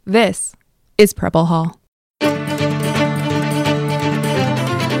This is Preble Hall.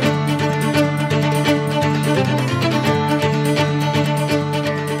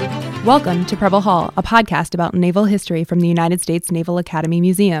 Welcome to Preble Hall, a podcast about naval history from the United States Naval Academy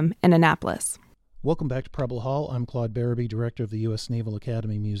Museum in Annapolis. Welcome back to Preble Hall. I'm Claude Barabee, Director of the U.S. Naval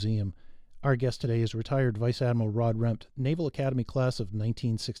Academy Museum. Our guest today is retired Vice Admiral Rod Rempt, Naval Academy class of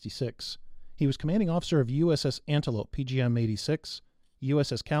 1966. He was commanding officer of USS Antelope, PGM-86,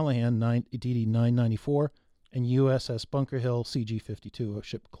 USS Callahan, DD-994, and USS Bunker Hill, CG-52, a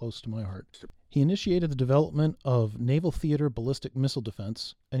ship close to my heart. He initiated the development of Naval Theater Ballistic Missile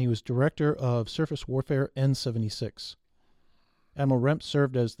Defense, and he was Director of Surface Warfare N-76. Admiral Rempt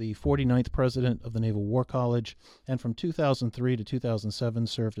served as the 49th President of the Naval War College, and from 2003 to 2007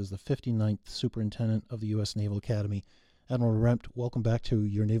 served as the 59th Superintendent of the U.S. Naval Academy. Admiral Rempt, welcome back to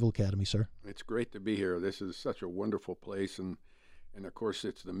your Naval Academy, sir. It's great to be here. This is such a wonderful place, and of course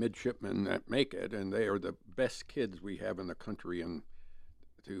it's the midshipmen that make it, and they are the best kids we have in the country, and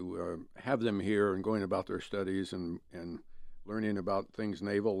to have them here and going about their studies and learning about things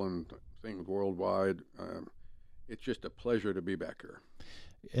naval and things worldwide, it's just a pleasure to be back here.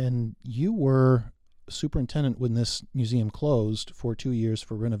 And you were superintendent when this museum closed for 2 years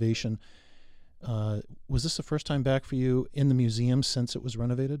for renovation. Was this the first time back for you in the museum since it was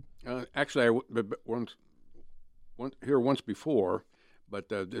renovated? Actually, I once here once before, but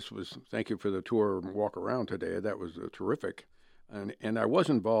this was, thank you for the tour and walk around today. That was terrific. And I was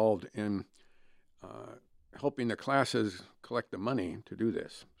involved in helping the classes collect the money to do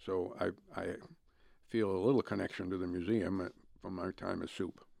this. So I feel a little connection to the museum from my time as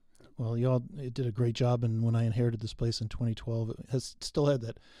SOUP. Well, you all did a great job, and when I inherited this place in 2012, it has still had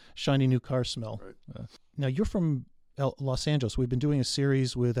that shiny new car smell. Right. Now, you're from Los Angeles. We've been doing a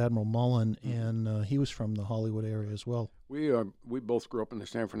series with Admiral Mullen, and he was from the Hollywood area as well. We both grew up in the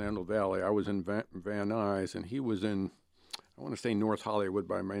San Fernando Valley. I was in Van Nuys, and he was in, I want to say North Hollywood,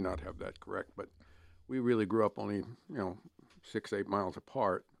 but I may not have that correct. But we really grew up only 6-8 miles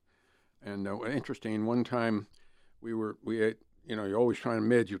apart. And interesting, one time we ate, you're always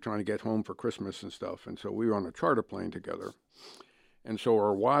you're trying to get home for Christmas and stuff. And so we were on a charter plane together. And so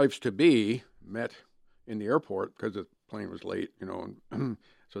our wives-to-be met in the airport because the plane was late, and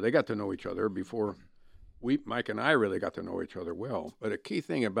so they got to know each other before Mike and I really got to know each other well. But a key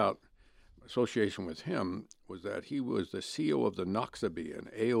thing about association with him was that he was the CO of the Noxubee, an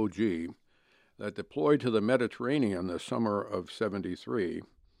AOG, that deployed to the Mediterranean the summer of '73.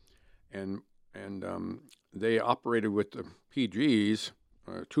 And they operated with the PGs,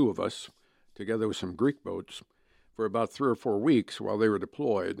 two of us, together with some Greek boats, for about 3 or 4 weeks while they were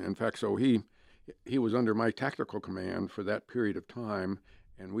deployed. In fact, so he was under my tactical command for that period of time,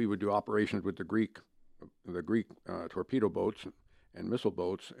 and we would do operations with the Greek torpedo boats and missile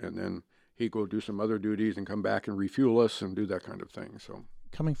boats, and then he'd go do some other duties and come back and refuel us and do that kind of thing. So,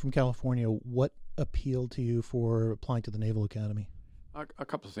 coming from California, what appealed to you for applying to the Naval Academy? A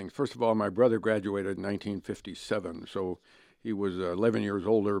couple of things. First of all, my brother graduated in 1957, so he was 11 years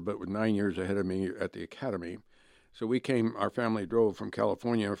older, but was 9 years ahead of me at the academy. So our family drove from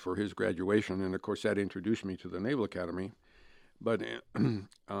California for his graduation, and of course that introduced me to the Naval Academy. But and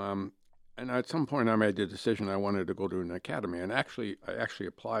at some point I made the decision I wanted to go to an academy, and I actually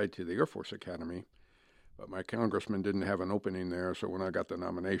applied to the Air Force Academy, but my congressman didn't have an opening there, so when I got the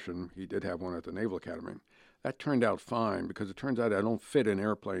nomination, he did have one at the Naval Academy. That turned out fine because it turns out I don't fit in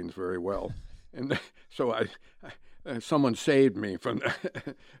airplanes very well, and so someone saved me from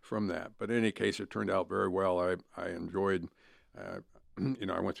that. But in any case, it turned out very well. I enjoyed, I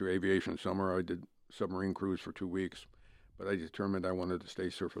went through aviation summer. I did submarine cruise for 2 weeks, but I determined I wanted to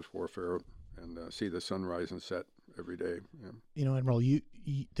stay surface warfare and see the sunrise and set every day. Yeah. Admiral, you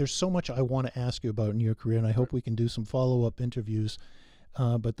there's so much I want to ask you about in your career, and I hope we can do some follow-up interviews.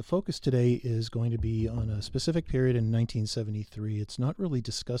 But the focus today is going to be on a specific period in 1973. It's not really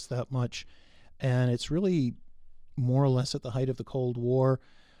discussed that much, and it's really more or less at the height of the Cold War.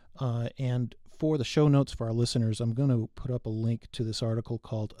 And for the show notes for our listeners, I'm going to put up a link to this article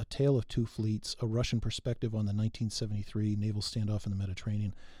called A Tale of Two Fleets, A Russian Perspective on the 1973 Naval Standoff in the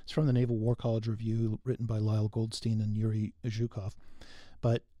Mediterranean. It's from the Naval War College Review, written by Lyle Goldstein and Yuri Zhukov.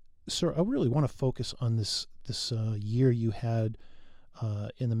 But, sir, I really want to focus on this year you had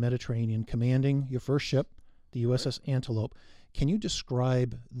in the Mediterranean, commanding your first ship, the USS Antelope. Can you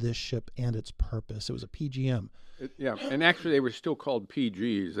describe this ship and its purpose? It was a PGM. Yeah, and actually they were still called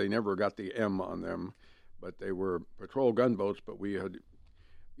PGs. They never got the M on them, but they were patrol gunboats, but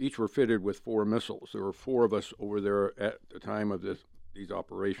each were fitted with 4 missiles. There were 4 of us over there at the time of these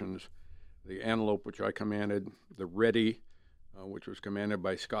operations. The Antelope, which I commanded, the Ready, which was commanded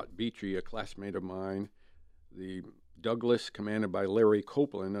by Scott Beachy, a classmate of mine. The Douglas, commanded by Larry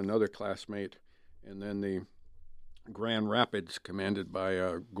Copeland, another classmate. And then the Grand Rapids, commanded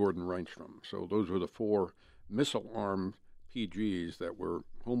by Gordon Reinstrom. So those were the 4 missile-armed PGs that were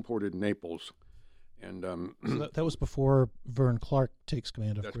home-ported in Naples. And so that was before Vern Clark takes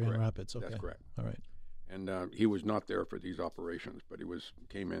command of Grand correct. Rapids. Okay. That's correct. All right. And he was not there for these operations, but he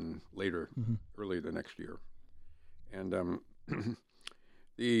came in later, early the next year. And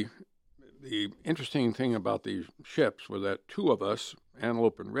the interesting thing about these ships was that 2 of us,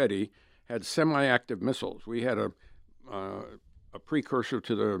 Antelope and Reddy, had semi-active missiles. We had a precursor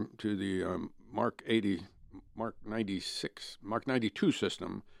to the Mark 80, Mark 96, Mark 92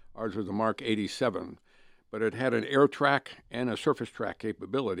 system. Ours was the Mark 87, but it had an air track and a surface track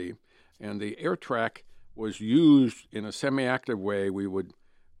capability. And the air track was used in a semi-active way. We would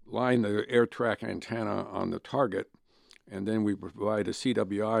line the air track antenna on the target, and then we provide a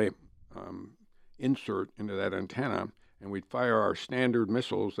CWI insert into that antenna, and we'd fire our standard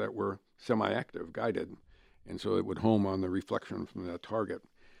missiles that were semi-active, guided, and so it would home on the reflection from that target.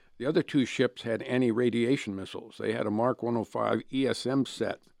 The other 2 ships had anti-radiation missiles. They had a Mark 105 ESM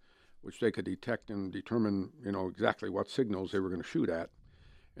set, which they could detect and determine, exactly what signals they were going to shoot at,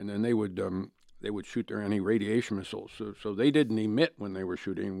 and then they would shoot their anti-radiation missiles. So they didn't emit when they were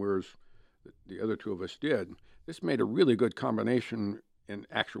shooting, whereas the other 2 of us did. This made a really good combination in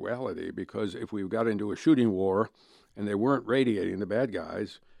actuality, because if we got into a shooting war and they weren't radiating, the bad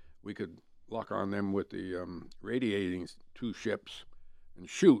guys, we could lock on them with the radiating 2 ships and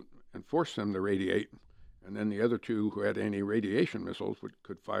shoot and force them to radiate. And then the other 2 who had anti-radiation missiles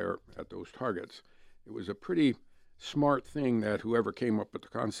could fire at those targets. It was a pretty smart thing that whoever came up with the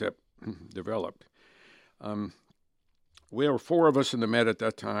concept developed. We were 4 of us in the Med at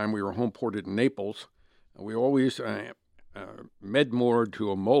that time. We were home ported in Naples. We always med-moored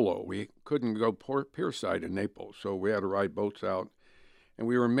to a molo. We couldn't go pierside in Naples, so we had to ride boats out. And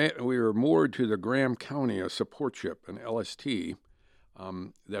we were moored to the Graham County, a support ship, an LST,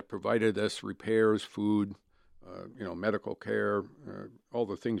 that provided us repairs, food, medical care, all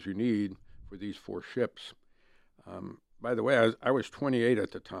the things you need for these 4 ships. By the way, I was 28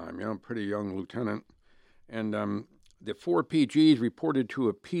 at the time. I'm a pretty young lieutenant. And the 4 PGs reported to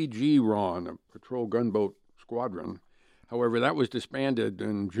a PG RON, a patrol gunboat squadron. However, that was disbanded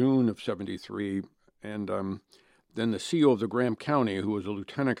in June of '73. And then the CO of the Graham County, who was a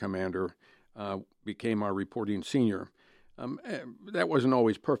lieutenant commander, became our reporting senior. That wasn't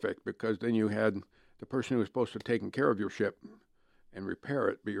always perfect, because then you had the person who was supposed to take care of your ship and repair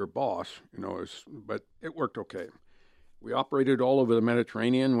it be your boss, but it worked okay. We operated all over the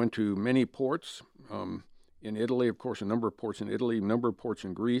Mediterranean, went to many ports in Italy, of course, a number of ports in Italy, a number of ports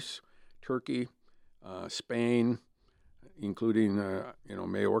in Greece, Turkey, Spain, including,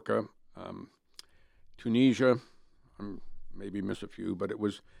 Majorca, Tunisia. Maybe miss a few, but it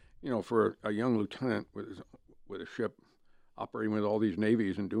was, for a young lieutenant with a ship operating with all these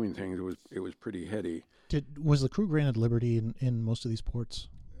navies and doing things, it was pretty heady. Was the crew granted liberty in most of these ports?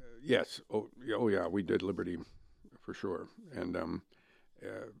 Yes. Oh yeah, we did liberty for sure. And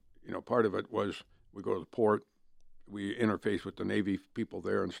part of it was we go to the port, we interface with the Navy people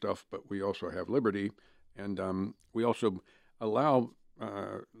there and stuff, but we also have liberty, and we also allow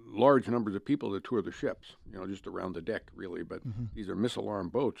large numbers of people to tour the ships, just around the deck, really. But these are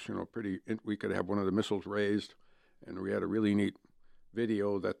missile-armed boats, we could have one of the missiles raised, and we had a really neat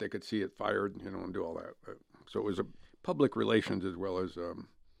video that they could see it fired, and do all that. So it was a public relations as well as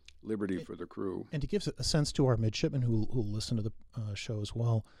liberty for the crew. And to give a sense to our midshipmen who listen to the show as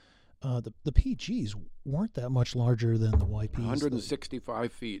well, the PGs weren't that much larger than the YPs.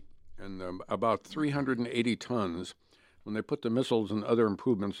 165 feet and about 380 tons. When they put the missiles and other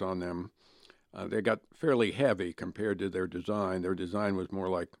improvements on them, they got fairly heavy compared to their design. Their design was more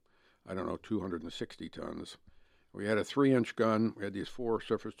like, 260 tons. We had a 3-inch gun. We had these 4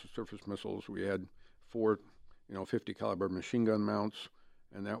 surface-to-surface missiles. We had 4, 50 caliber machine gun mounts,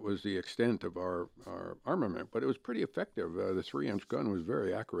 and that was the extent of our armament. But it was pretty effective. The 3-inch gun was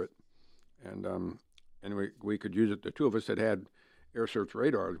very accurate, and we could use it. The 2 of us that had air search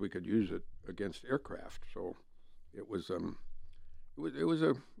radars, we could use it against aircraft. So it was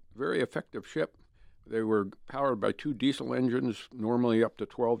a very effective ship. They were powered by 2 diesel engines, normally up to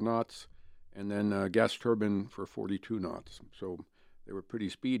 12 knots, and then a gas turbine for 42 knots. So they were pretty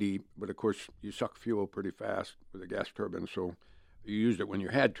speedy, but of course you suck fuel pretty fast with a gas turbine, so you used it when you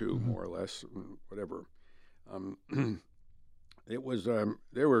had to, more or less, whatever. It was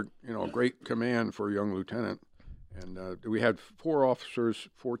they were a great command for a young lieutenant, and we had 4 officers,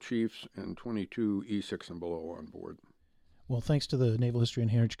 4 chiefs, and 22 E6 and below on board. Well, thanks to the Naval History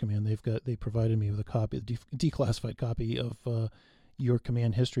and Heritage Command, they provided me with a copy, a declassified copy of your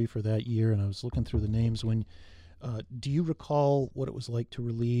command history for that year, and I was looking through the names. Do you recall what it was like to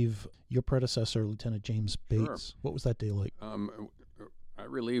relieve your predecessor, Lieutenant James Bates? Sure. What was that day like? I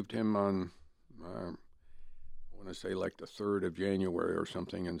relieved him on, I want to say like the 3rd of January or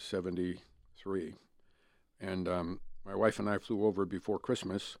something in 73. And my wife and I flew over before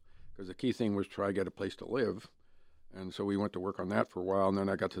Christmas because the key thing was try to get a place to live. And so we went to work on that for a while, and then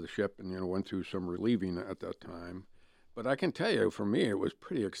I got to the ship and, went through some relieving at that time. But I can tell you, for me, it was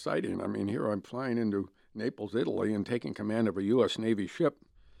pretty exciting. I mean, here I'm flying into Naples, Italy, and taking command of a U.S. Navy ship,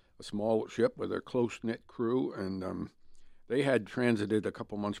 a small ship with a close-knit crew, and they had transited a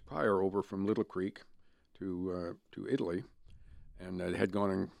couple months prior over from Little Creek to Italy, and they had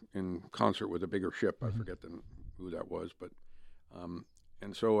gone in concert with a bigger ship. I forget who that was, but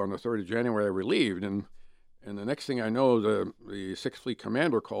and so on the 3rd of January, I relieved, and the next thing I know, the 6th Fleet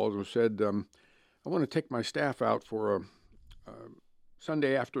commander called and said, I want to take my staff out for a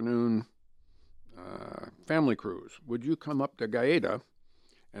Sunday afternoon family cruise. Would you come up to Gaeta?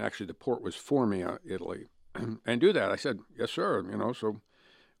 And actually the port was Formia, Italy, and do that. I said, yes, sir. So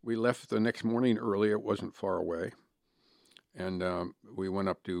we left the next morning early. It wasn't far away. And we went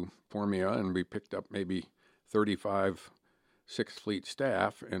up to Formia, and we picked up maybe 35 6th Fleet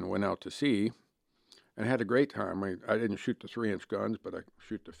staff and went out to sea. And had a great time. I didn't shoot the 3-inch guns, but I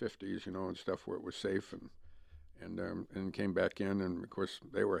shoot the 50s, and stuff where it was safe, and came back in, and of course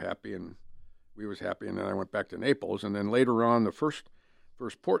they were happy, and we was happy, and then I went back to Naples, and then later on, the first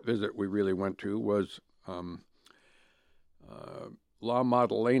port visit we really went to was La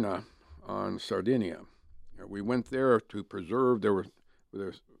Maddalena on Sardinia. We went there to preserve. There were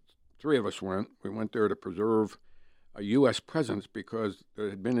 3 of us went. We went there to preserve a U.S. presence because there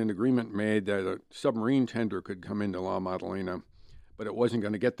had been an agreement made that a submarine tender could come into La Maddalena, but it wasn't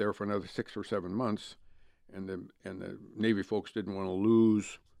going to get there for another 6 or 7 months, and the Navy folks didn't want to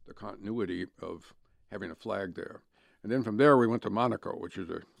lose the continuity of having a flag there. And then from there we went to Monaco, which is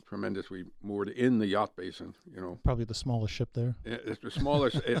we moored in the yacht basin. Probably the smallest ship there. It's the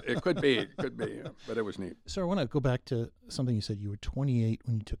smallest. it could be, yeah, but it was neat. Sir, I want to go back to something you said. You were 28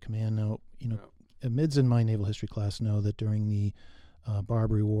 when you took command. Now, mids in my naval history class know that during the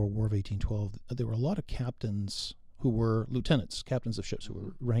Barbary War, War of 1812, there were a lot of captains who were lieutenants, captains of ships who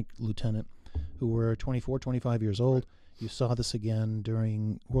were ranked lieutenant, who were 24, 25 years old. You saw this again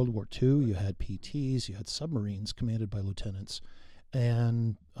during World War II. You had PTs, you had submarines commanded by lieutenants,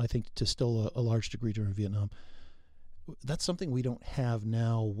 and I think to still a large degree during Vietnam. That's something we don't have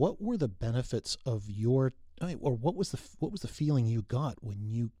now. What were the benefits of what was the feeling you got when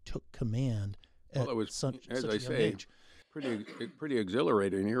you took command? Well, it was, such as a I young say, age? pretty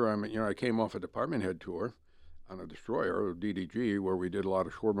exhilarating. Here I came off a department head tour on a destroyer, DDG, where we did a lot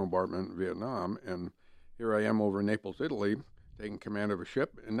of shore bombardment in Vietnam, and here I am over in Naples, Italy, taking command of a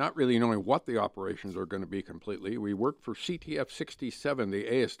ship and not really knowing what the operations are going to be completely. We worked for CTF 67, the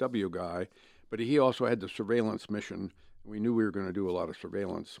ASW guy, but he also had the surveillance mission. We knew we were going to do a lot of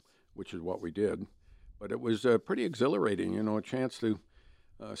surveillance, which is what we did. But it was pretty exhilarating, a chance to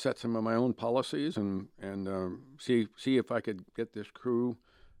set some of my own policies and see if I could get this crew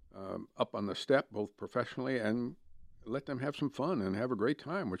up on the step, both professionally, and let them have some fun and have a great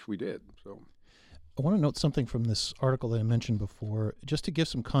time, which we did. So, I want to note something from this article that I mentioned before, just to give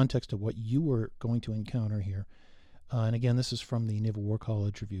some context of what you were going to encounter here. And again, this is from the Naval War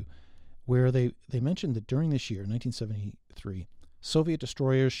College Review, where they mentioned that during this year, 1973, Soviet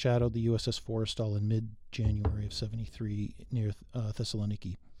destroyers shadowed the USS Forrestal in mid-January of 73 near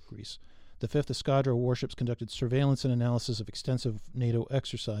Thessaloniki, Greece. The 5th Escadra warships conducted surveillance and analysis of extensive NATO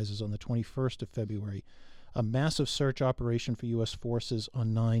exercises on the 21st of February, a massive search operation for U.S. forces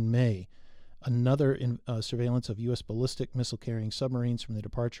on 9 May, another surveillance of U.S. ballistic missile-carrying submarines from the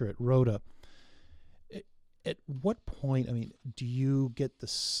departure at Rota. At what point, do you get the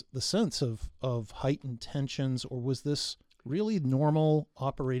sense of heightened tensions, or was this really normal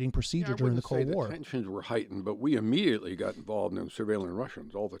operating procedure during the Cold War? The tensions were heightened, but we immediately got involved in surveilling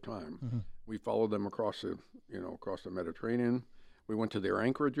Russians all the time. Mm-hmm. We followed them across the Mediterranean. We went to their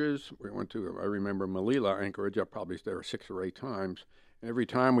anchorages. We went to, I remember, Melilla anchorage. I probably was there 6 or 8 times. And every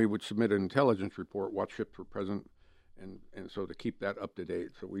time we would submit an intelligence report, what ships were present, and so to keep that up to date.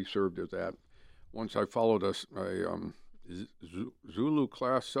 So we served as that. Once I followed a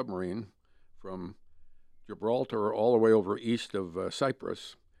Zulu-class submarine from Gibraltar all the way over east of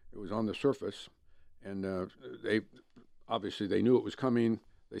Cyprus. It was on the surface, and they knew it was coming.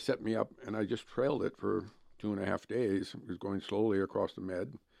 They set me up, and I just trailed it for 2.5 days. It was going slowly across the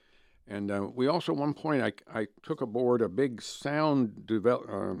Med, And we also, at one point, I took aboard a big sound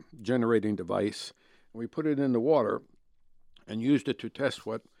generating device, and we put it in the water and used it to test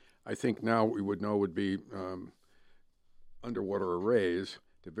what I think now we would know would be underwater arrays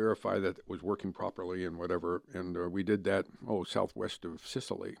to verify that it was working properly and whatever. And we did that, southwest of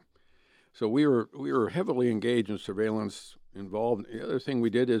Sicily. So we were heavily engaged in surveillance involved. The other thing we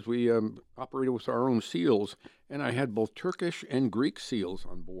did is we operated with our own SEALs, and I had both Turkish and Greek SEALs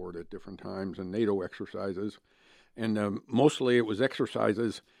on board at different times and NATO exercises. And mostly it was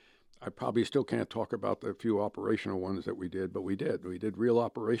exercises. I probably still can't talk about the few operational ones that we did, but we did. We did real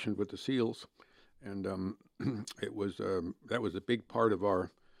operations with the SEALs, and it was that was a big part of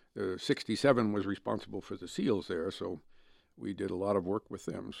our. 67 was responsible for the SEALs there, so we did a lot of work with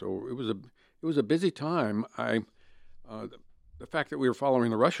them. So it was a busy time. The fact that we were following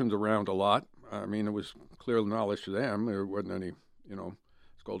the Russians around a lot, I mean, it was clear knowledge to them. There wasn't any,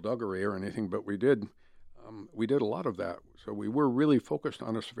 skullduggery or anything, but we did a lot of that. So we were really focused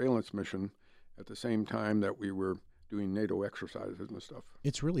on a surveillance mission at the same time that we were doing NATO exercises and stuff.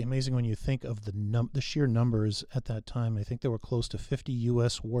 It's really amazing when you think of the sheer numbers at that time. I think there were close to 50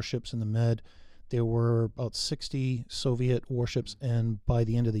 U.S. warships in the Med. There were about 60 Soviet warships, and by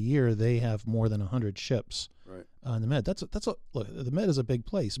the end of the year, they have more than 100 ships in the Med. Look, the Med is a big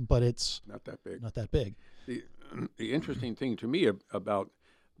place, but it's not that big. Not that big. The interesting thing to me about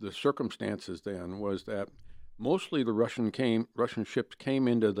the circumstances then was that mostly the Russian ships came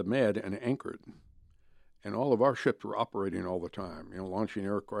into the Med and anchored. And all of our ships were operating all the time, launching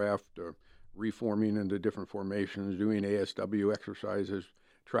aircraft, reforming into different formations, doing ASW exercises,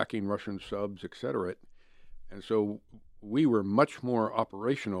 tracking Russian subs, etc. And so we were much more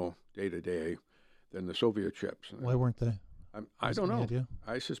operational day to day than the Soviet ships. Why weren't they? I don't know. Idea?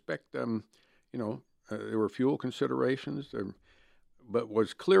 I suspect, there were fuel considerations. But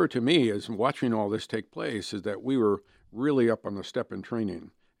what's clear to me as watching all this take place is that we were really up on the step in training.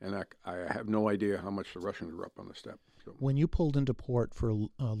 And I have no idea how much the Russians were up on the step. So. When you pulled into port for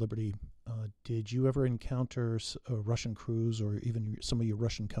Liberty, did you ever encounter Russian crews or even some of your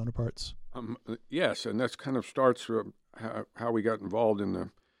Russian counterparts? Yes, and that kind of starts how we got involved in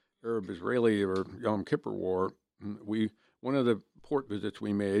the Arab-Israeli or Yom Kippur War. One of the port visits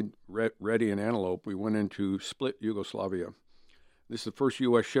we made, Ready and Antelope, we went into Split, Yugoslavia. This is the first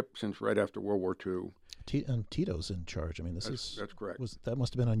U.S. ship since right after World War II. And Tito's in charge. I mean, that's correct. That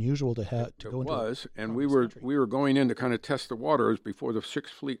must have been unusual to go into. It was, and we were going in to kind of test the waters before the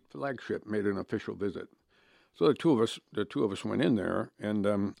Sixth Fleet flagship made an official visit. So the two of us went in there,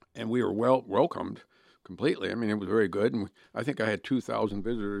 and we were welcomed completely. I mean, it was very good, and I think I had 2,000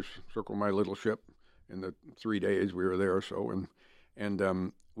 visitors circle my little ship in the 3 days we were there. So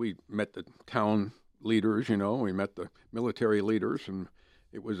and we met the town leaders, we met the military leaders, and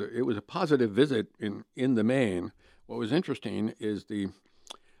it was a positive visit in the main. What was interesting is we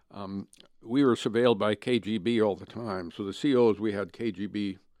were surveilled by KGB all the time. So the COs, we had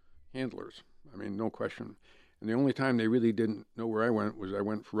KGB handlers. I mean, no question. And the only time they really didn't know where I went was I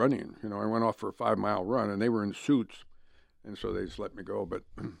went running. I went off for a 5-mile run, and they were in suits, and so they just let me go.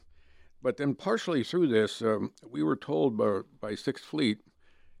 But then partially through this, we were told by Sixth Fleet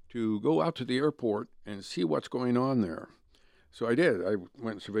to go out to the airport and see what's going on there. So I did. I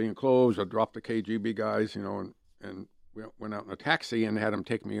went in civilian clothes. I dropped the KGB guys, and we went out in a taxi and had them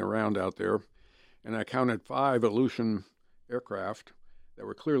take me around out there. And I counted 5 Aleutian aircraft that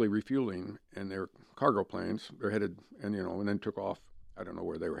were clearly refueling, and they're cargo planes. They're headed, and then took off. I don't know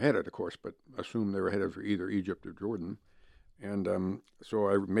where they were headed, of course, but assumed they were headed for either Egypt or Jordan. And so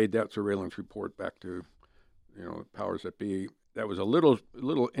I made that surveillance report back to, the powers that be. That was a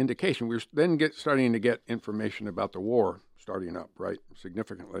little indication. We were then starting to get information about the war starting up, right,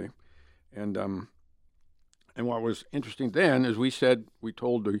 significantly. And what was interesting then is we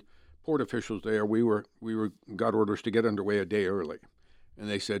told the port officials there we got orders to get underway a day early. And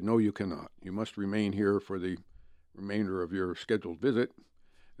they said, no, you cannot. You must remain here for the remainder of your scheduled visit.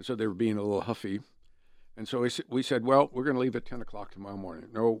 And so they were being a little huffy. And so we said, well, we're going to leave at 10 o'clock tomorrow morning.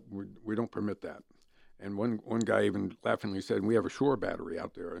 No, we don't permit that. And one guy even laughingly said, we have a shore battery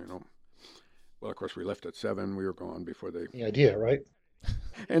out there, Well, of course, we left at 7. We were gone before they... The idea, right?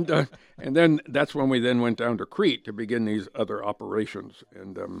 And then that's when we then went down to Crete to begin these other operations.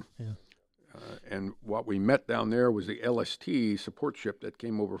 And what we met down there was the LST support ship that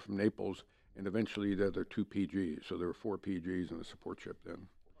came over from Naples, and eventually the other 2 PGs. So there were 4 PGs in the support ship then.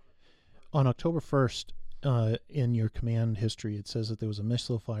 On October 1st, in your command history, it says that there was a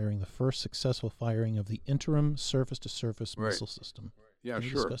missile firing, the first successful firing of the interim surface-to-surface missile system. Yeah, Can you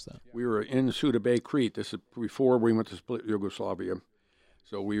sure. discuss that? We were in Suda Bay, Crete. This is before we went to Split Yugoslavia.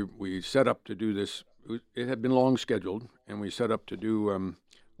 So we set up to do this. It had been long scheduled, and we set up to do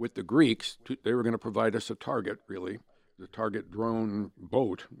with the Greeks. They were going to provide us a target, really, the target drone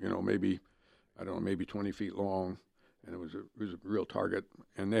boat. Maybe 20 feet long, and it was a real target.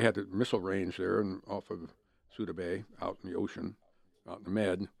 And they had a missile range there, and off of Suda Bay, out in the ocean, out in the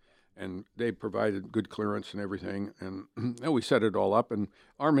Med, and they provided good clearance and everything. And we set it all up, and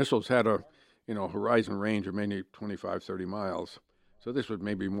our missiles had a horizon range of maybe 25, 30 miles. So this was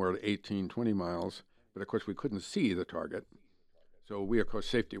maybe more 18, 20 miles. But, of course, we couldn't see the target. So we, of course,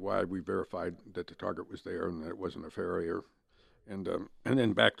 safety-wise, we verified that the target was there and that it wasn't a ferry. And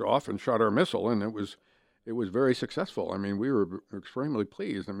then backed off and shot our missile, and it was very successful. I mean, we were extremely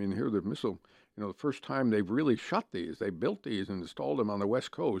pleased. I mean, here the missile, the first time they've really shot these. They built these and installed them on the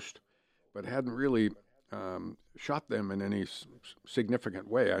West Coast, but hadn't really shot them in any significant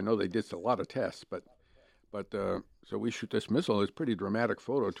way. I know they did a lot of tests, but so we shoot this missile. It's a pretty dramatic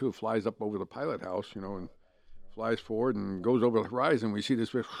photo, too. It flies up over the pilot house, and flies forward and goes over the horizon. We see this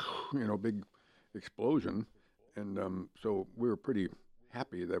big, big explosion. And so we were pretty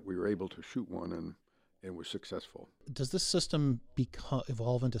happy that we were able to shoot one, and it was successful. Does this system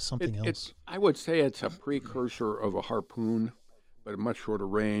evolve into something else? I would say it's a precursor of a harpoon, but a much shorter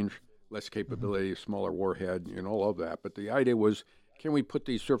range, less capability, smaller warhead, all of that. But the idea was, can we put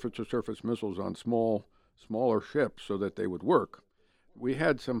these surface-to-surface missiles on smaller ships so that they would work? We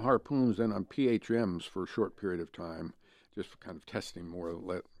had some harpoons then on PHMs for a short period of time, just for kind of testing more or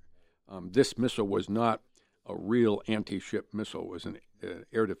less. This missile was not a real anti-ship missile. It was an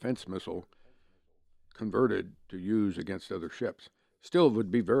air defense missile converted to use against other ships. Still would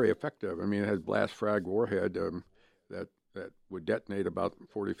be very effective. I mean, it has blast frag warhead that would detonate about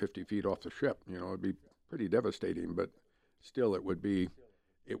 40, 50 feet off the ship. It'd be pretty devastating, but still it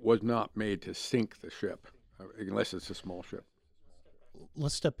was not made to sink the ship, unless it's a small ship.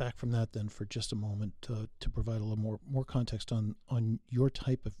 Let's step back from that then for just a moment to provide a little more context on your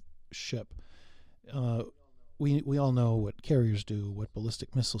type of ship. We all know what carriers do, what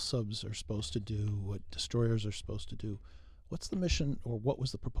ballistic missile subs are supposed to do, what destroyers are supposed to do. What's the mission, or what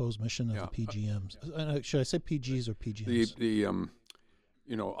was the proposed mission of the PGMs? Should I say PGs or PGMs?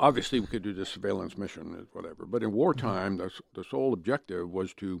 Obviously we could do the surveillance mission or whatever, but in wartime, the sole objective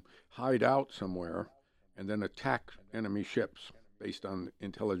was to hide out somewhere and then attack enemy ships based on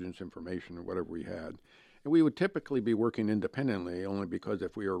intelligence information or whatever we had. And we would typically be working independently, only because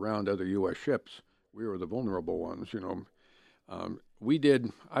if we were around other U.S. ships, we were the vulnerable ones,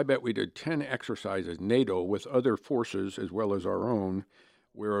 I bet we did 10 exercises, NATO, with other forces as well as our own,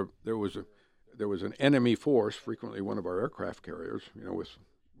 where there was an enemy force, frequently one of our aircraft carriers,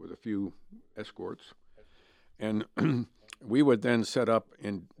 with a few escorts. And we would then set up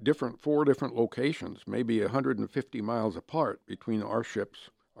in 4 different locations, maybe 150 miles apart between our ships,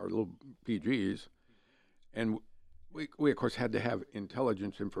 our little PGs, and we of course had to have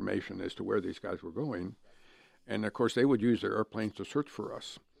intelligence information as to where these guys were going. And of course they would use their airplanes to search for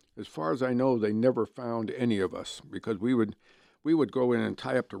us. As far as I know, they never found any of us, because we would go in and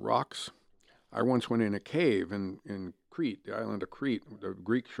tie up the rocks. I once went in a cave in Crete, the island of Crete. The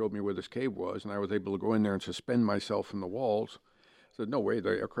Greeks showed me where this cave was, and I was able to go in there and suspend myself from the walls. I said, no way,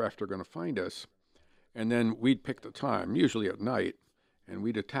 the aircraft are going to find us. And then we'd pick the time, usually at night, and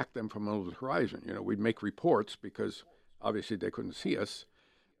we'd attack them from over the horizon. We'd make reports, because obviously they couldn't see us.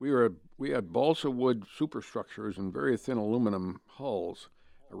 We had balsa wood superstructures and very thin aluminum hulls.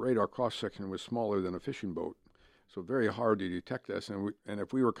 A radar cross-section was smaller than a fishing boat, so very hard to detect us. And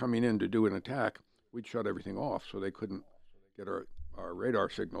if we were coming in to do an attack, we'd shut everything off so they couldn't get our radar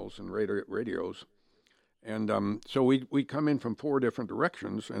signals and radios. And so we'd come in from 4 different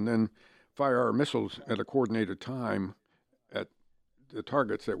directions and then fire our missiles at a coordinated time at the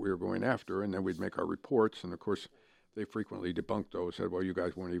targets that we were going after, and then we'd make our reports. And of course, they frequently debunked those, said, well, you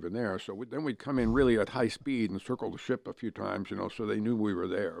guys weren't even there. So then we'd come in really at high speed and circle the ship a few times, so they knew we were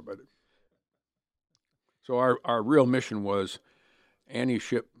there. But so our real mission was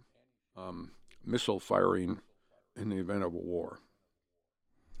anti-ship missile firing in the event of a war.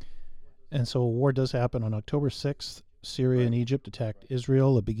 And so a war does happen on October 6th. Syria and Egypt attacked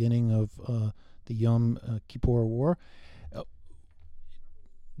Israel, the beginning of the Yom Kippur War.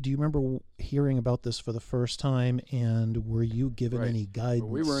 Do you remember hearing about this for the first time, and were you given any guidance?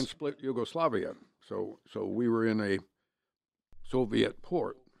 Well, we were in split Yugoslavia, so we were in a Soviet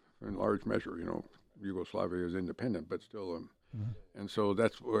port in large measure. Yugoslavia is independent, but still. And so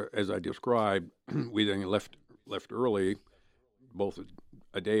that's where, as I described, we then left early, both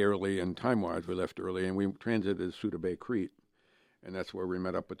a day early and time-wise. We left early, and we transited Suda Bay, Crete, and that's where we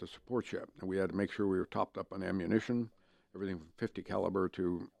met up with the support ship. And we had to make sure we were topped up on ammunition, everything from 50 caliber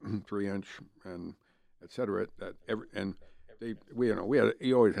to 3-inch and et cetera.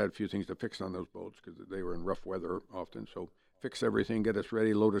 You always had a few things to fix on those boats because they were in rough weather often. So fix everything, get us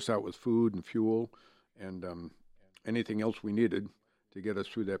ready, load us out with food and fuel, and anything else we needed to get us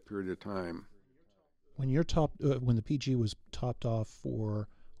through that period of time. When when the PG was topped off for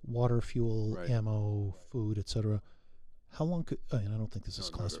water, fuel, Right. ammo, food, etc., how long could? And I don't think this is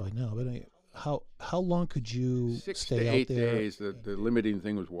classified now, but how long could you 6 stay to out 8 there? days. The limiting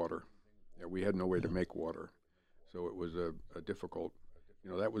thing was water. Yeah, we had no way to make water, so it was a difficult.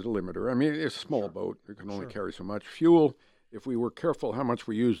 That was a limiter. I mean, it's a small boat; it can only carry so much fuel. If we were careful how much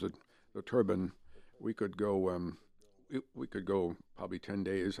we used the turbine, we could go. We could go probably 10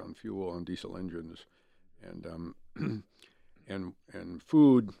 days on fuel on diesel engines, and and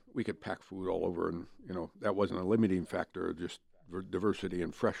food. We could pack food all over, and that wasn't a limiting factor. Just diversity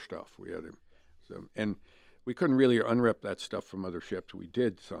and fresh stuff. We had and we couldn't really unrep that stuff from other ships. We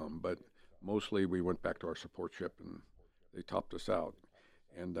did some, but mostly we went back to our support ship and they topped us out.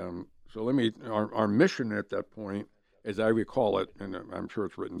 And so our mission at that point, as I recall it, and I'm sure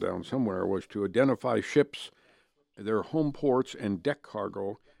it's written down somewhere, was to identify ships, their home ports and deck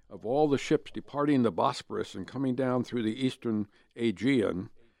cargo of all the ships departing the Bosporus and coming down through the eastern Aegean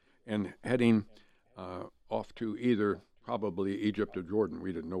and heading off to either probably Egypt or Jordan.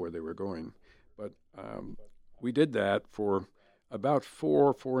 We didn't know where they were going. But we did that for about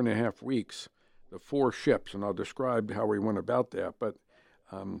 4.5 weeks, the 4 ships, and I'll describe how we went about that. But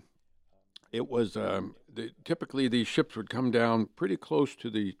it was typically these ships would come down pretty close to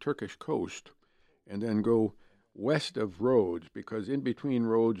the Turkish coast and then go west of Rhodes, because in between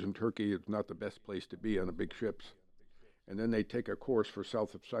Rhodes and Turkey is not the best place to be on the big ships. And then they take a course for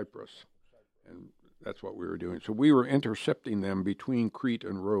south of Cyprus, and that's what we were doing. So we were intercepting them between Crete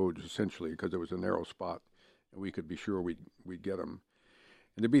and Rhodes, essentially, because it was a narrow spot, and we could be sure we'd get them.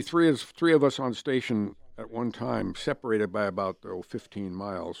 And there'd be three of us on station at one time, separated by about 15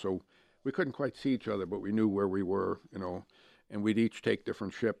 miles. So we couldn't quite see each other, but we knew where we were, and we'd each take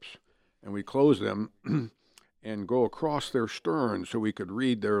different ships, and we'd close them and go across their stern so we could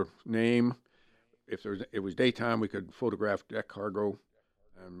read their name. If it was daytime, we could photograph deck cargo,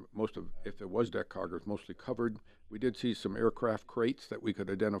 and if there was deck cargo, it was mostly covered. We did see some aircraft crates that we could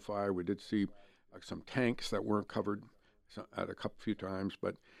identify. We did see some tanks that weren't covered at a few times,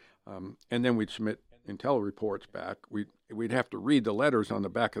 but and then we'd submit intel reports back. We'd have to read the letters on the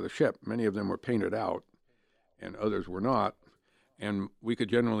back of the ship. Many of them were painted out, and others were not. And we could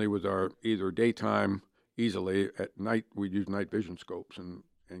generally, with our either daytime, easily at night, we'd use night vision scopes and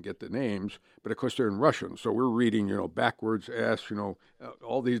get the names. But of course, they're in Russian, so we're reading, backwards S,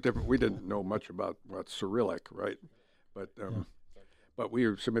 all these different. We didn't know much about Cyrillic, right? But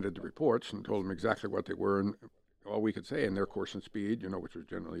we submitted the reports and told them exactly what they were, and all we could say in their course and speed, which was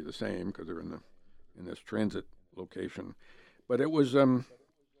generally the same because they're in this transit location. But it was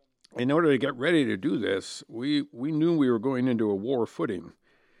in order to get ready to do this, we knew we were going into a war footing,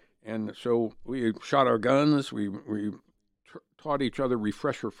 and so we shot our guns. We taught each other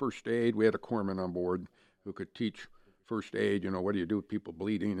refresher first aid. We had a corpsman on board who could teach first aid. What do you do with people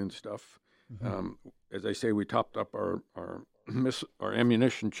bleeding and stuff? Mm-hmm. As I say, we topped up our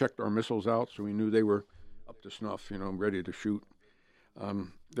ammunition, checked our missiles out, so we knew they were up to snuff, ready to shoot.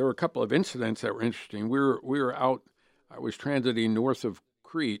 There were a couple of incidents that were interesting. We were out. I was transiting north of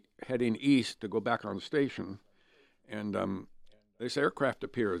Crete, heading east to go back on the station, and this aircraft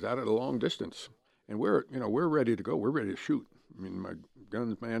appears out at a long distance, and we're ready to go. We're ready to shoot. I mean, my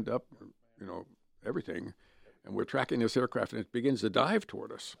gun's manned up, everything, and we're tracking this aircraft, and it begins to dive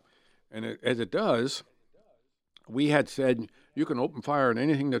toward us. And as it does, we had said, you can open fire on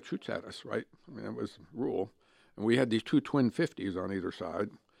anything that shoots at us, right? I mean, that was the rule. And we had these 2 twin 50s on either side.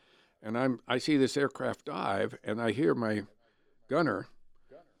 And I see this aircraft dive, and I hear my gunner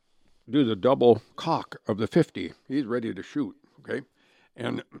do the double cock of the 50. He's ready to shoot, okay?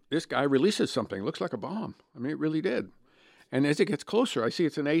 And this guy releases something. It looks like a bomb. I mean, it really did. And as it gets closer, I see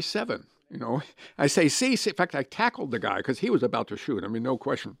it's an A7. I say, see, in fact, I tackled the guy because he was about to shoot. I mean, no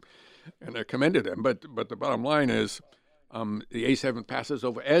question. And I commended him. But the bottom line is the A7 passes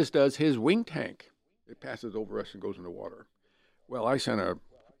over, as does his wing tank. It passes over us and goes in the water. Well, I sent a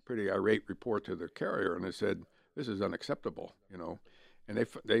pretty irate report to the carrier, and I said, this is unacceptable, And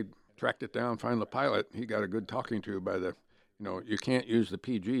they tracked it down, found the pilot. He got a good talking to by the, you can't use the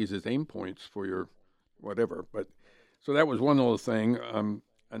PGs as aim points for your whatever. But so that was one little thing.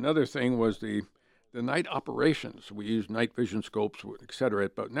 Another thing was the night operations. We used night vision scopes, et cetera.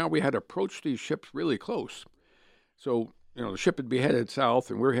 But now we had to approach these ships really close. So, the ship would be headed south,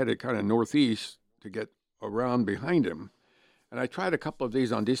 and we're headed kind of northeast to get around behind him. And I tried a couple of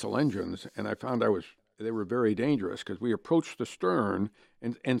these on diesel engines, and I found they were very dangerous because we approached the stern,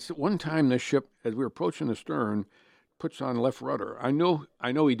 and so one time this ship, as we were approaching the stern, puts on left rudder. I know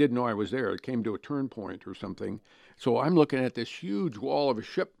he didn't know I was there. It came to a turn point or something. So I'm looking at this huge wall of a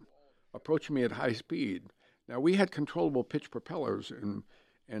ship approaching me at high speed. Now we had controllable pitch propellers, and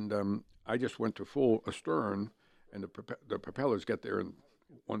I just went to full astern, and the propellers get there in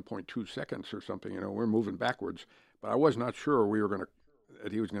 1.2 seconds or something. We're moving backwards, but I was not sure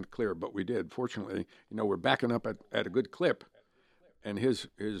that he was going to clear, but we did. Fortunately, we're backing up at a good clip, and his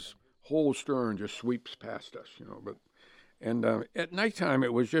whole stern just sweeps past us. But at nighttime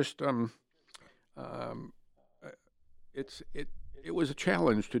it was just it was a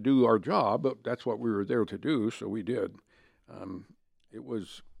challenge to do our job, but that's what we were there to do, so we did. It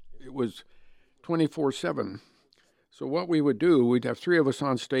was 24/7. So what we would do, we'd have three of us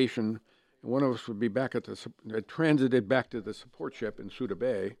on station, and one of us would be back transited back to the support ship in Suda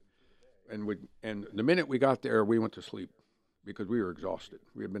Bay, and the minute we got there, we went to sleep because we were exhausted.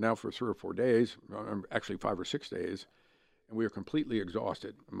 We had been out for 3 or 4 days, actually 5 or 6 days, and we were completely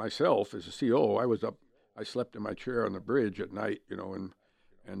exhausted. Myself, as a CO, I slept in my chair on the bridge at night,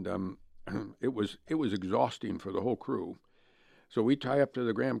 and it was exhausting for the whole crew. So we'd tie up to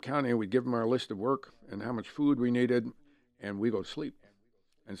the Graham County, and we'd give them our list of work and how much food we needed, and we go to sleep.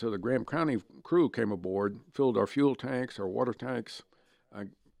 And so the Graham County crew came aboard, filled our fuel tanks, our water tanks,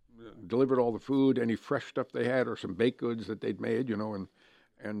 delivered all the food, any fresh stuff they had, or some baked goods that they'd made,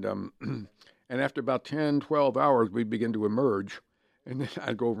 and after about 10, 12 hours, we'd begin to emerge, and then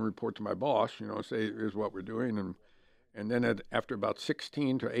I'd go over and report to my boss, say, here's what we're doing, and then after about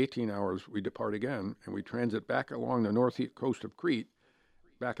 16 to 18 hours, we depart again, and we transit back along the northeast coast of Crete,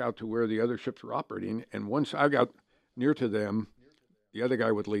 back out to where the other ships were operating, and once I got near to them, the other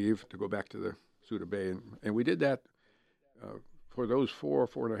guy would leave to go back to the Suda Bay, and we did that for those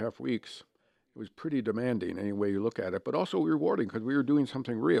 4.5 weeks. It was pretty demanding any way you look at it, but also rewarding because we were doing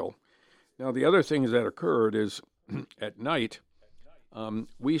something real. Now, the other things that occurred is at night,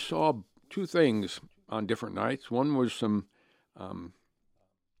 we saw two things on different nights. One was some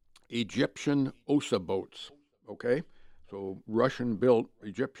Egyptian Osa boats, okay? So Russian-built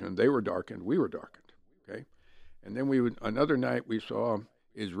Egyptian. They were darkened. We were darkened, okay? And then another night we saw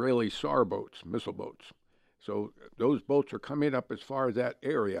Israeli SAR boats, missile boats. So those boats are coming up as far as that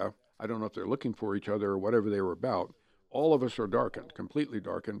area. I don't know if they're looking for each other or whatever they were about. All of us are darkened, completely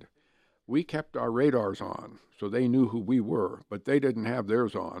darkened. We kept our radars on, so they knew who we were, but they didn't have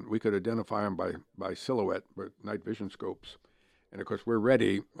theirs on. We could identify them by silhouette with night vision scopes. And, of course, we're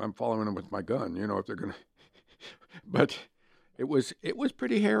ready. I'm following them with my gun, if they're going to. But it was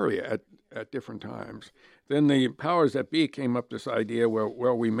pretty hairy at different times. Then the powers that be came up this idea,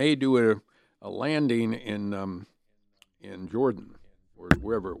 well, we may do a landing in Jordan or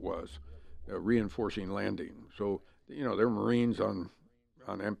wherever it was, a reinforcing landing. So, there are Marines on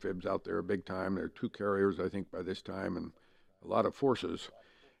amphibs out there big time. There are 2 carriers, I think, by this time, and a lot of forces.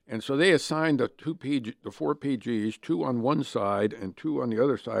 And so they assigned the 4 PGs, 2 on one side and 2 on the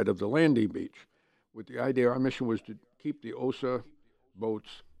other side of the landing beach, with the idea our mission was to keep the Osa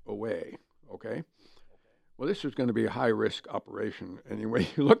boats away, okay? Well, this was going to be a high-risk operation any way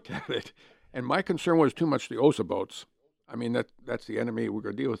you looked at it. And my concern was too much the Osa boats. I mean, that's the enemy. We're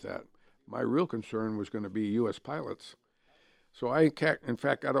going to deal with that. My real concern was going to be U.S. pilots. So I, in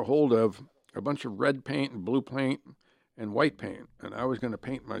fact, got a hold of a bunch of red paint and blue paint and white paint, and I was going to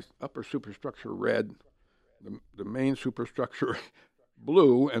paint my upper superstructure red, the main superstructure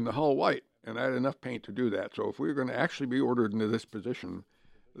blue, and the hull white, and I had enough paint to do that. So if we were going to actually be ordered into this position,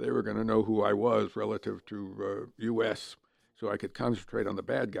 they were going to know who I was relative to U.S., so I could concentrate on the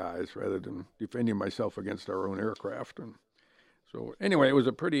bad guys rather than defending myself against our own aircraft. And so anyway, it was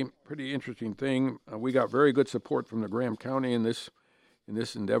a pretty interesting thing. We got very good support from the Graham County in this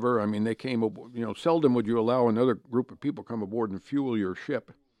endeavor. I mean, they came aboard. Seldom would you allow another group of people come aboard and fuel your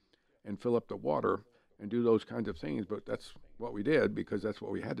ship and fill up the water and do those kinds of things, but that's what we did because that's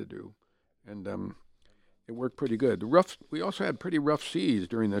what we had to do, and it worked pretty good. We also had pretty rough seas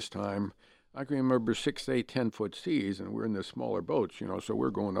during this time. I can remember 6, 8, 10-foot seas, and we're in the smaller boats, so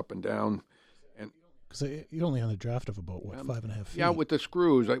we're going up and down. Because you're only on a draft of about, 5.5 feet? Yeah, with the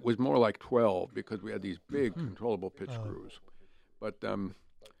screws, it was more like 12 because we had these big controllable pitch screws. But and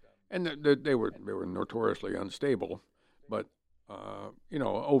they were notoriously unstable. But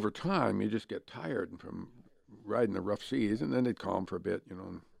over time, you just get tired from riding the rough seas, and then they'd calm for a bit,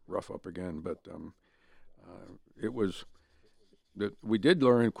 and rough up again. But we did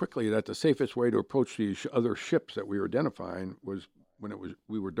learn quickly that the safest way to approach these other ships that we were identifying was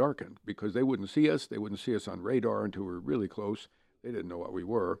we were darkened, because they wouldn't see us. They wouldn't see us on radar until we were really close. They didn't know what we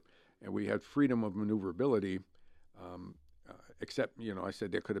were, and we had freedom of maneuverability. Except, I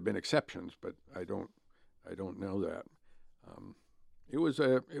said there could have been exceptions, but I don't know that. It was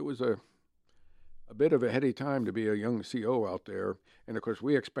a bit of a heady time to be a young CO out there, and of course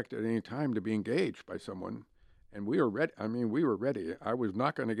we expected any time to be engaged by someone, and we were ready. We were ready. I was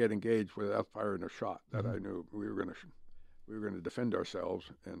not going to get engaged without firing a shot. That I knew we were going to defend ourselves,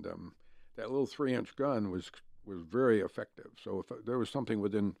 and that little 3-inch gun was very effective. So if there was something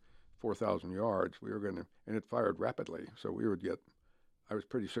within 4,000 yards, we were going to, and it fired rapidly, so I was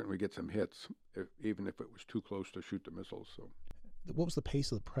pretty certain we'd get some hits, even if it was too close to shoot the missiles. So, what was the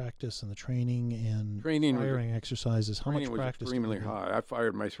pace of the practice and the training and firing exercises? How much practice? Was extremely high. I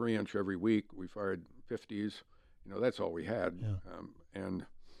fired my 3-inch every week. We fired 50s. That's all we had. Yeah.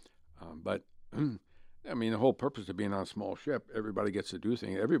 But the whole purpose of being on a small ship, everybody gets to do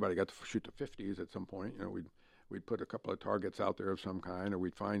things. Everybody got to shoot the 50s at some point. We'd put a couple of targets out there of some kind, or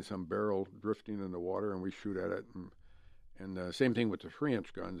we'd find some barrel drifting in the water, and we shoot at it. And same thing with the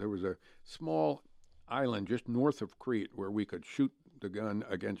 3-inch guns. There was a small island just north of Crete where we could shoot the gun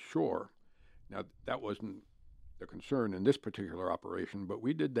against shore. Now, that wasn't the concern in this particular operation, but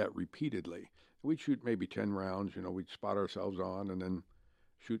we did that repeatedly. We'd shoot maybe 10 rounds. We'd spot ourselves on and then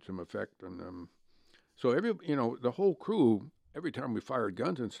shoot some effect. And so the whole crew, every time we fired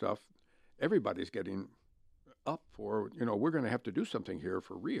guns and stuff, everybody's getting up for, we're going to have to do something here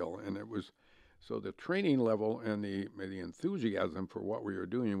for real. And it was, so the training level and the enthusiasm for what we were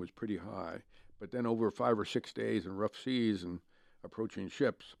doing was pretty high. But then over 5 or 6 days in rough seas and approaching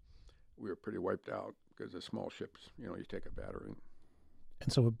ships, we were pretty wiped out, because the small ships, you take a battering.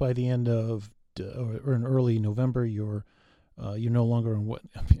 And so by the end of, or in early November, you're no longer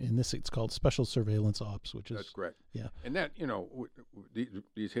in it's called Special Surveillance Ops, which is... That's correct. Yeah. And that,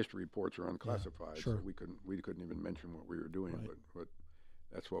 these history reports are unclassified, sure. So we couldn't even mention what we were doing, right. but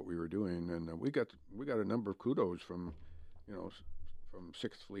that's what we were doing. And we got a number of kudos from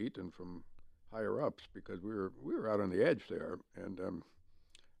 6th Fleet and from higher ups, because we were out on the edge there,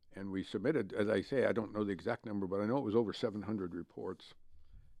 and we submitted, as I say, I don't know the exact number, but I know it was over 700 reports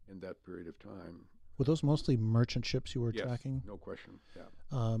in that period of time. Were those mostly merchant ships you were Yes, tracking? no question. Yeah.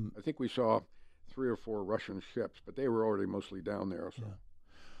 I think we saw 3 or 4 Russian ships, but they were already mostly down there. So. Yeah.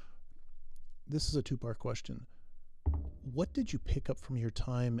 This is a 2-part question. What did you pick up from your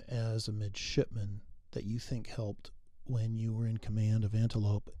time as a midshipman that you think helped when you were in command of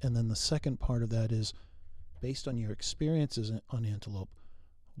Antelope? And then the second part of that is, based on your experiences on Antelope,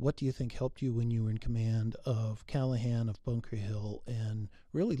 what do you think helped you when you were in command of Callahan, of Bunker Hill, and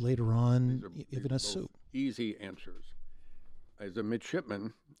really later on, even as Soup? Easy answers. As a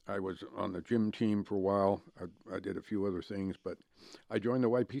midshipman, I was on the gym team for a while. I did a few other things, but I joined the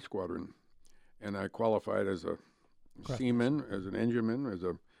YP Squadron, and I qualified as a seaman, as an engineman, as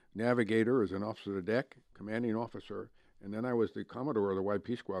a navigator, as an officer of the deck, commanding officer, and then I was the Commodore of the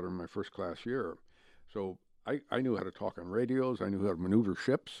YP Squadron my first class year. So I knew how to talk on radios, I knew how to maneuver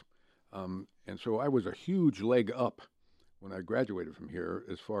ships, and so I was a huge leg up when I graduated from here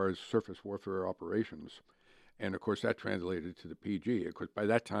as far as surface warfare operations. And of course that translated to the PG. Of course, by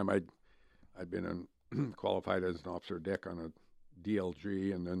that time I'd been qualified as an officer of deck on a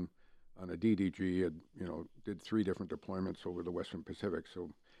DLG, and then on a DDG, did 3 different deployments over the Western Pacific. So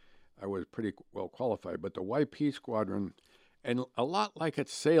I was pretty well qualified. But the YP Squadron, and a lot like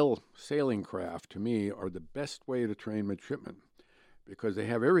its sailing craft, to me, are the best way to train midshipmen, because they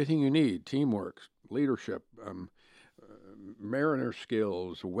have everything you need: teamwork, leadership, mariner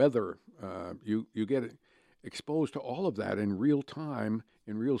skills, weather. You get exposed to all of that in real time,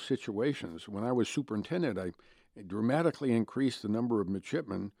 in real situations. When I was superintendent, I dramatically increased the number of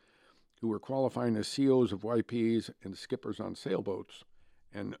midshipmen who were qualifying as COs of YPs and skippers on sailboats.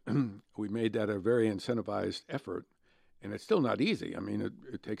 And we made that a very incentivized effort. And it's still not easy.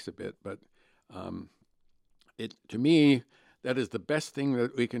 It takes a bit, but to me, that is the best thing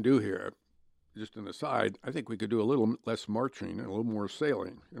that we can do here. Just an aside, I think we could do a little less marching and a little more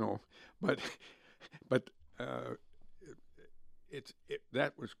sailing, but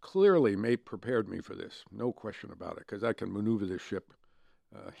that was clearly prepared me for this, no question about it, because I can maneuver this ship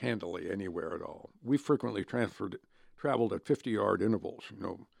handily anywhere at all. We frequently traveled at 50-yard intervals.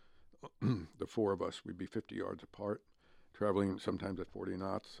 The 4 of us, we'd be 50 yards apart, traveling sometimes at 40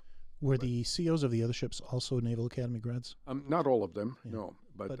 knots. Were the COs of the other ships also Naval Academy grads? Not all of them, no.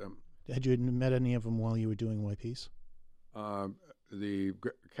 But had you met any of them while you were doing YPs? The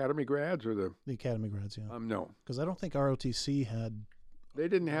Academy grads or the Academy grads, yeah. No. Because I don't think ROTC had... They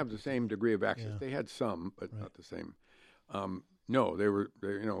didn't have the same degree of access. Yeah. They had some, but right. not the same. No, they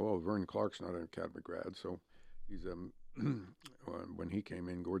Vern Clark's not an Academy grad, so he's when he came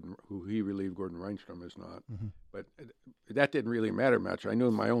in, who he relieved Gordon Reinstrom is not. Mm-hmm. But that didn't really matter much. I knew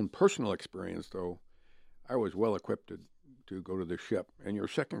in my own personal experience, though, I was well equipped to go to the ship. And your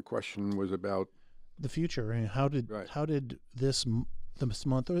second question was about the future. And how did this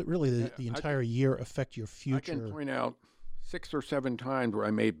month, or really the entire year, affect your future? I can point out 6 or 7 times where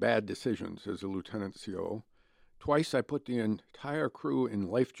I made bad decisions as a lieutenant CO. Twice I put the entire crew in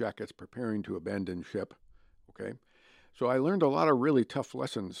life jackets preparing to abandon ship. Okay, so I learned a lot of really tough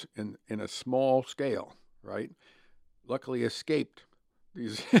lessons in a small scale. Right, luckily escaped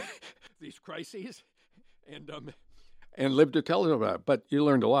these these crises, and lived to tell it about it. But you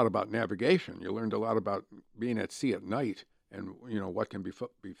learned a lot about navigation. You learned a lot about being at sea at night, and what can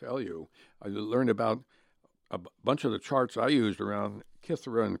befell you. I learned about a bunch of the charts I used around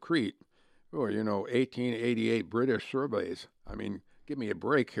Kythera and Crete. 1888 British surveys. I mean, give me a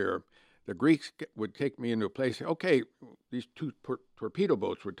break here. The Greeks would take me into a place. Okay, these 2 torpedo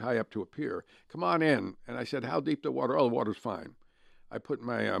boats would tie up to a pier. Come on in. And I said, how deep the water? Oh, the water's fine. I put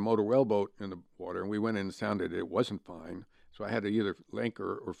my motor wellboat in the water, and we went in and sounded it wasn't fine. So I had to either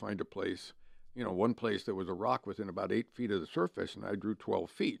anchor or find a place. One place there was a rock within about 8 feet of the surface, and I drew 12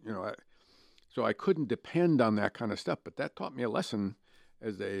 feet. So I couldn't depend on that kind of stuff. But that taught me a lesson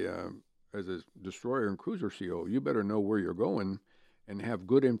as a destroyer and cruiser CO. You better know where you're going and have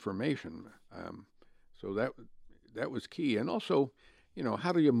good information. So that was key. And also,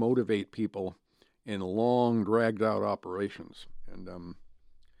 how do you motivate people in long, dragged-out operations? And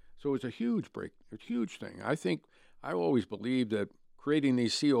so it's a huge thing. I always believed that creating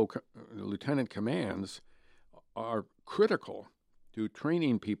these CO lieutenant commands are critical to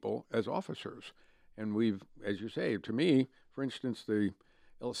training people as officers. And we've, as you say, to me, for instance, the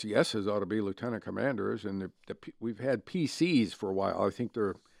LCSs ought to be lieutenant commanders, and we've had PCs for a while. I think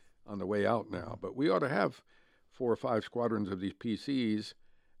they're on the way out now. But we ought to have 4 or 5 squadrons of these PCs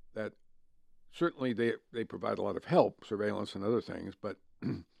that certainly they provide a lot of help, surveillance and other things, but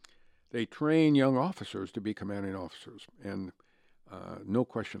they train young officers to be commanding officers, and no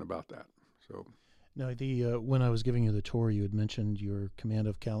question about that. So. Now, when I was giving you the tour, you had mentioned your command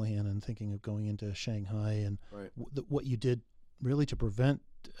of Callahan and thinking of going into Shanghai, and what you did really to prevent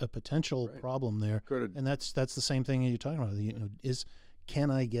a potential problem there. And that's the same thing you're talking about.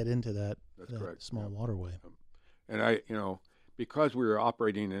 Can I get into that small waterway? And because we were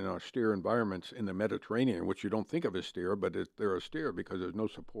operating in austere environments in the Mediterranean, which you don't think of as austere, but they're austere because there's no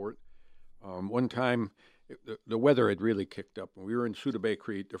support. One time, the weather had really kicked up, and we were in Suda Bay,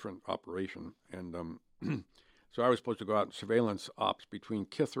 Crete, different operation, and so I was supposed to go out in surveillance ops between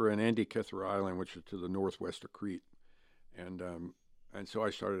Kythera and Antikythera Island, which is to the northwest of Crete. And so I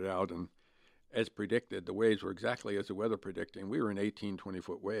started out, and as predicted, the waves were exactly as the weather predicted. We were in 18,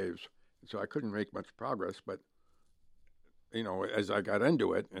 20-foot waves, so I couldn't make much progress. But, as I got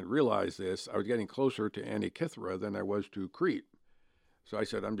into it and realized this, I was getting closer to Antikythera than I was to Crete. So I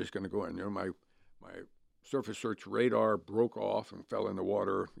said, I'm just going to go in. My surface search radar broke off and fell in the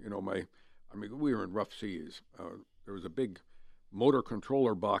water. We were in rough seas. There was a big motor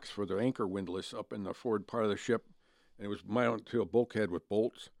controller box for the anchor windlass up in the forward part of the ship, and it was mounted to a bulkhead with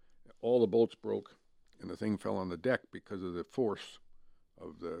bolts. All the bolts broke, and the thing fell on the deck because of the force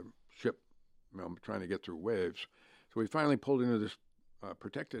of the ship trying to get through waves. So we finally pulled into this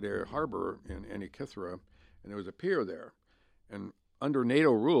protected area harbor in Antikythera, and there was a pier there. And under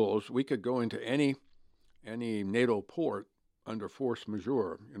NATO rules, we could go into any NATO port under force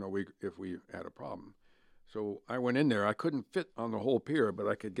majeure, if we had a problem. So I went in there. I couldn't fit on the whole pier, but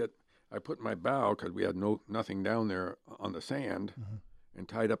I put my bow, because we had nothing down there on the sand, and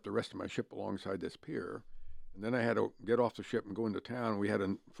tied up the rest of my ship alongside this pier. And then I had to get off the ship and go into town. We had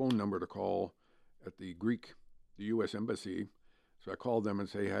a phone number to call at the U.S. Embassy. So I called them and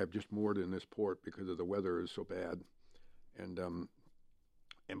say, hey, I've just moored in this port because of the weather is so bad.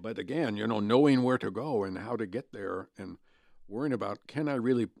 But again, knowing where to go and how to get there and worrying about, can I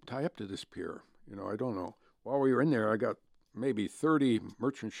really tie up to this pier? I don't know. While we were in there, I got maybe 30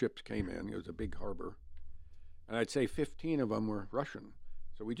 merchant ships came in. It was a big harbor. And I'd say 15 of them were Russian.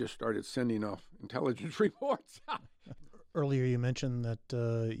 So we just started sending off intelligence reports. Earlier you mentioned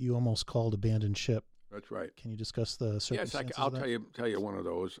that you almost called abandoned ship. That's right. Can you discuss the circumstances? Yes, I'll tell you one of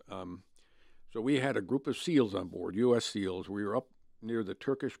those. So we had a group of SEALs on board, U.S. SEALs. We were up near the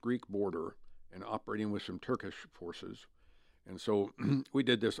Turkish-Greek border and operating with some Turkish forces. And so we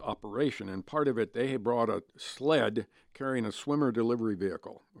did this operation, and part of it, they had brought a sled carrying a swimmer delivery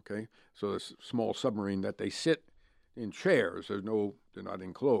vehicle, okay? So this small submarine that they sit in chairs. They're not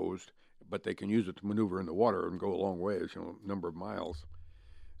enclosed, but they can use it to maneuver in the water and go a long ways, a number of miles.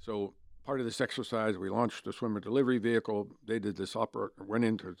 So part of this exercise, we launched the swimmer delivery vehicle. They did this went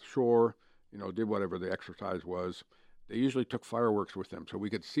into the shore, did whatever the exercise was. They usually took fireworks with them, so we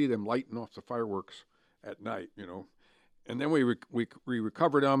could see them lighting off the fireworks at night, And then we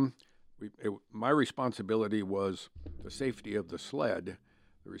recovered them. My responsibility was the safety of the sled.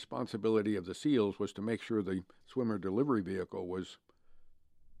 The responsibility of the SEALs was to make sure the swimmer delivery vehicle was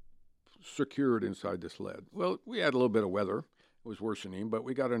secured inside the sled. Well, we had a little bit of weather. It was worsening, but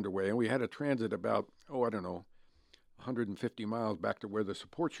we got underway, and we had a transit about, 150 miles back to where the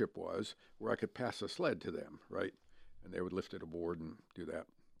support ship was, where I could pass the sled to them, right? And they would lift it aboard and do that.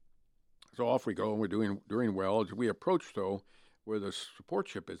 So off we go, and we're doing well. As we approach, though, where the support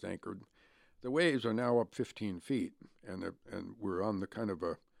ship is anchored, the waves are now up 15 feet, and we're on the kind of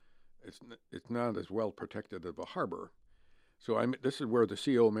it's not as well protected as a harbor. So this is where the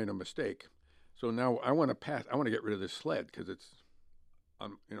CO made a mistake. So now I want to get rid of this sled because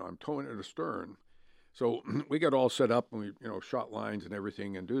I'm towing it astern. So we got all set up, and we shot lines and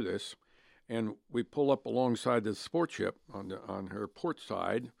everything and do this, and we pull up alongside the support ship on her port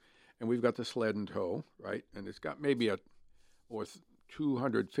side, and we've got the sled in tow, right? And it's got maybe a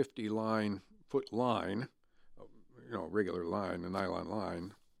 250 foot line, regular line, a nylon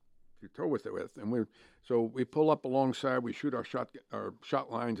line, to tow with it with. And we pull up alongside, we shoot our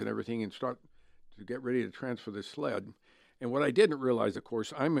shot lines and everything, and start to get ready to transfer this sled. And what I didn't realize, of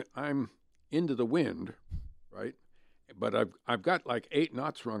course, I'm into the wind, right? But I've got like 8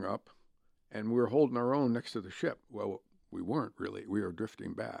 knots rung up, and we're holding our own next to the ship. Well, we weren't really. We were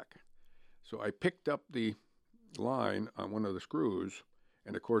drifting back. So I picked up the line on one of the screws,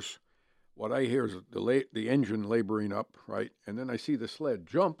 and of course, what I hear is the engine laboring up, right? And then I see the sled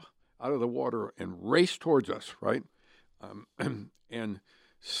jump out of the water and race towards us, right? And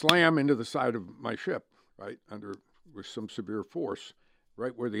slam into the side of my ship, right? With some severe force,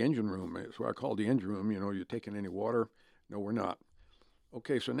 right where the engine room is. So I call the engine room, you taking any water? No, we're not.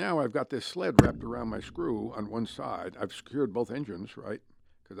 Okay, so now I've got this sled wrapped around my screw on one side. I've secured both engines, right?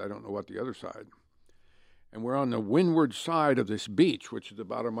 Because I don't know what the other side. And we're on the windward side of this beach, which is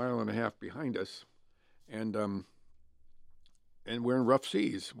about 1.5 miles behind us, and we're in rough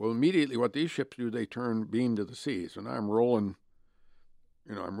seas. Well, immediately what these ships do, they turn beam to the sea. So now I'm rolling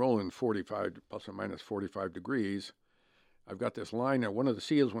 45 plus or minus 45 degrees. I've got this line that one of the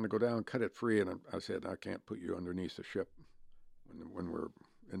SEALs want to go down and cut it free, and I said, I can't put you underneath the ship when we're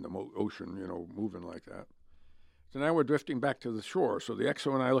in the ocean, moving like that. So now we're drifting back to the shore. So the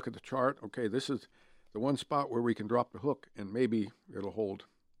XO and I look at the chart. Okay, this is the one spot where we can drop the hook, and maybe it'll hold.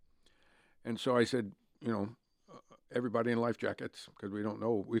 And so I said, everybody in life jackets, because we don't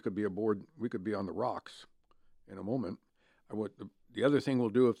know, we could be aboard, we could be on the rocks in a moment. The other thing we'll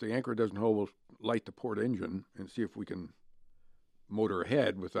do, if the anchor doesn't hold, we'll light the port engine and see if we can motor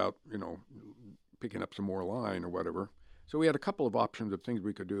ahead without, picking up some more line or whatever. So we had a couple of options of things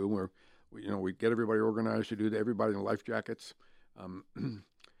we could do where, we get everybody organized to do that, everybody in life jackets, and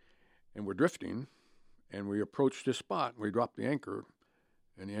we're drifting, and we approach this spot, and we drop the anchor,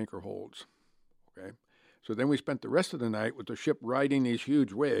 and the anchor holds, okay? So then we spent the rest of the night with the ship riding these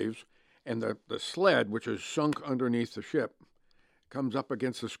huge waves, and the sled, which is sunk underneath the ship, comes up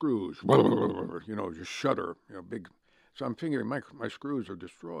against the screws, just shudder, big. So I'm figuring my screws are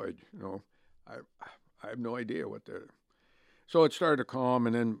destroyed, I have no idea what they're. So it started to calm,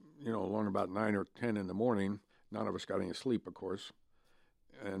 and then, along about 9 or 10 in the morning, none of us got any sleep, of course,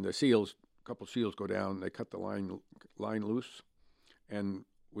 and the SEALs, a couple SEALs go down, they cut the line loose, and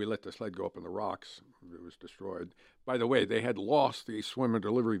we let the sled go up in the rocks. It was destroyed. By the way, they had lost the swimmer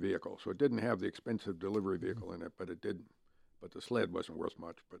delivery vehicle, so it didn't have the expensive delivery vehicle in it, but it did. But the sled wasn't worth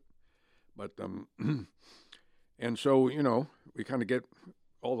much. But and so we kind of get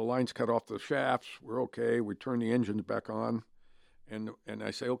all the lines cut off the shafts. We're okay. We turn the engines back on, and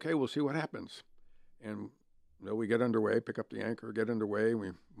I say, okay, we'll see what happens. And we get underway, pick up the anchor, get underway.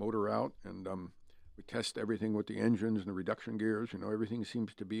 We motor out, and we test everything with the engines and the reduction gears. Everything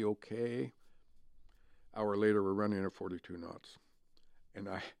seems to be okay. Hour later, we're running at 42 knots. And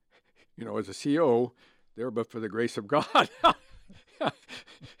I, as a CO, there but for the grace of God.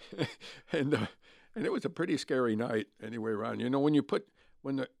 And it was a pretty scary night anyway around. When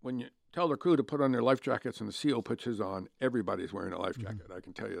you tell the crew to put on their life jackets and the CO puts his on, everybody's wearing a life jacket. I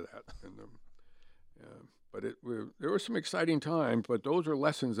can tell you that. And, but there were some exciting times, but those are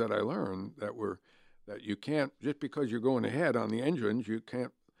lessons that I learned that you can't, just because you're going ahead on the engines, you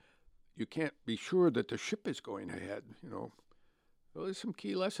can't be sure that the ship is going ahead, So there's some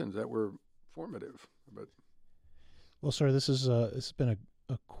key lessons that were formative. But well, sir, this has been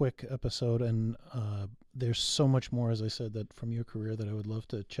a quick episode, and there's so much more, as I said, that from your career that I would love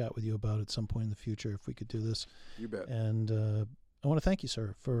to chat with you about at some point in the future if we could do this. You bet. And I want to thank you,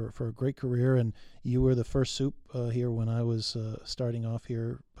 sir, for a great career. And you were the first soup here when I was starting off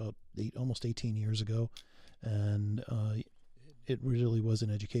here about almost 18 years ago, and it really was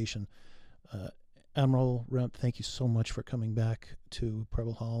an education. Admiral Rempp, thank you so much for coming back to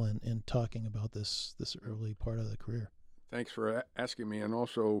Preble Hall and talking about this early part of the career. Thanks for asking me, and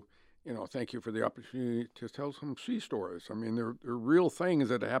also, thank you for the opportunity to tell some sea stories. I mean, they're real things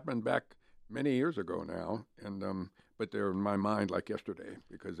that happened back many years ago now, and but they're in my mind like yesterday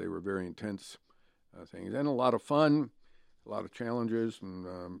because they were very intense things and a lot of fun, a lot of challenges,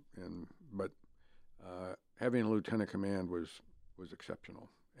 but having a lieutenant command was exceptional,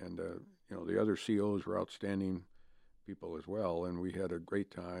 and the other COs were outstanding people as well, and we had a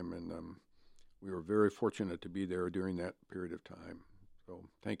great time, and we were very fortunate to be there during that period of time. So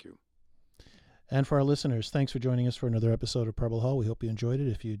thank you. And for our listeners, thanks for joining us for another episode of Preble Hall. We hope you enjoyed it.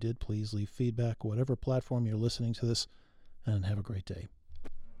 If you did, please leave feedback, whatever platform you're listening to this, and have a great day.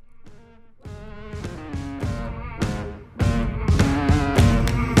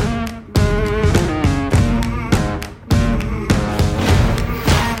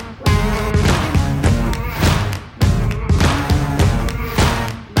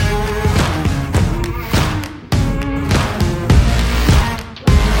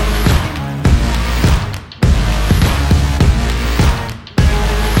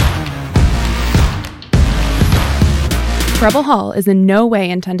 Preble Hall is in no way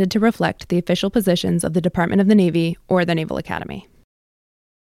intended to reflect the official positions of the Department of the Navy or the Naval Academy.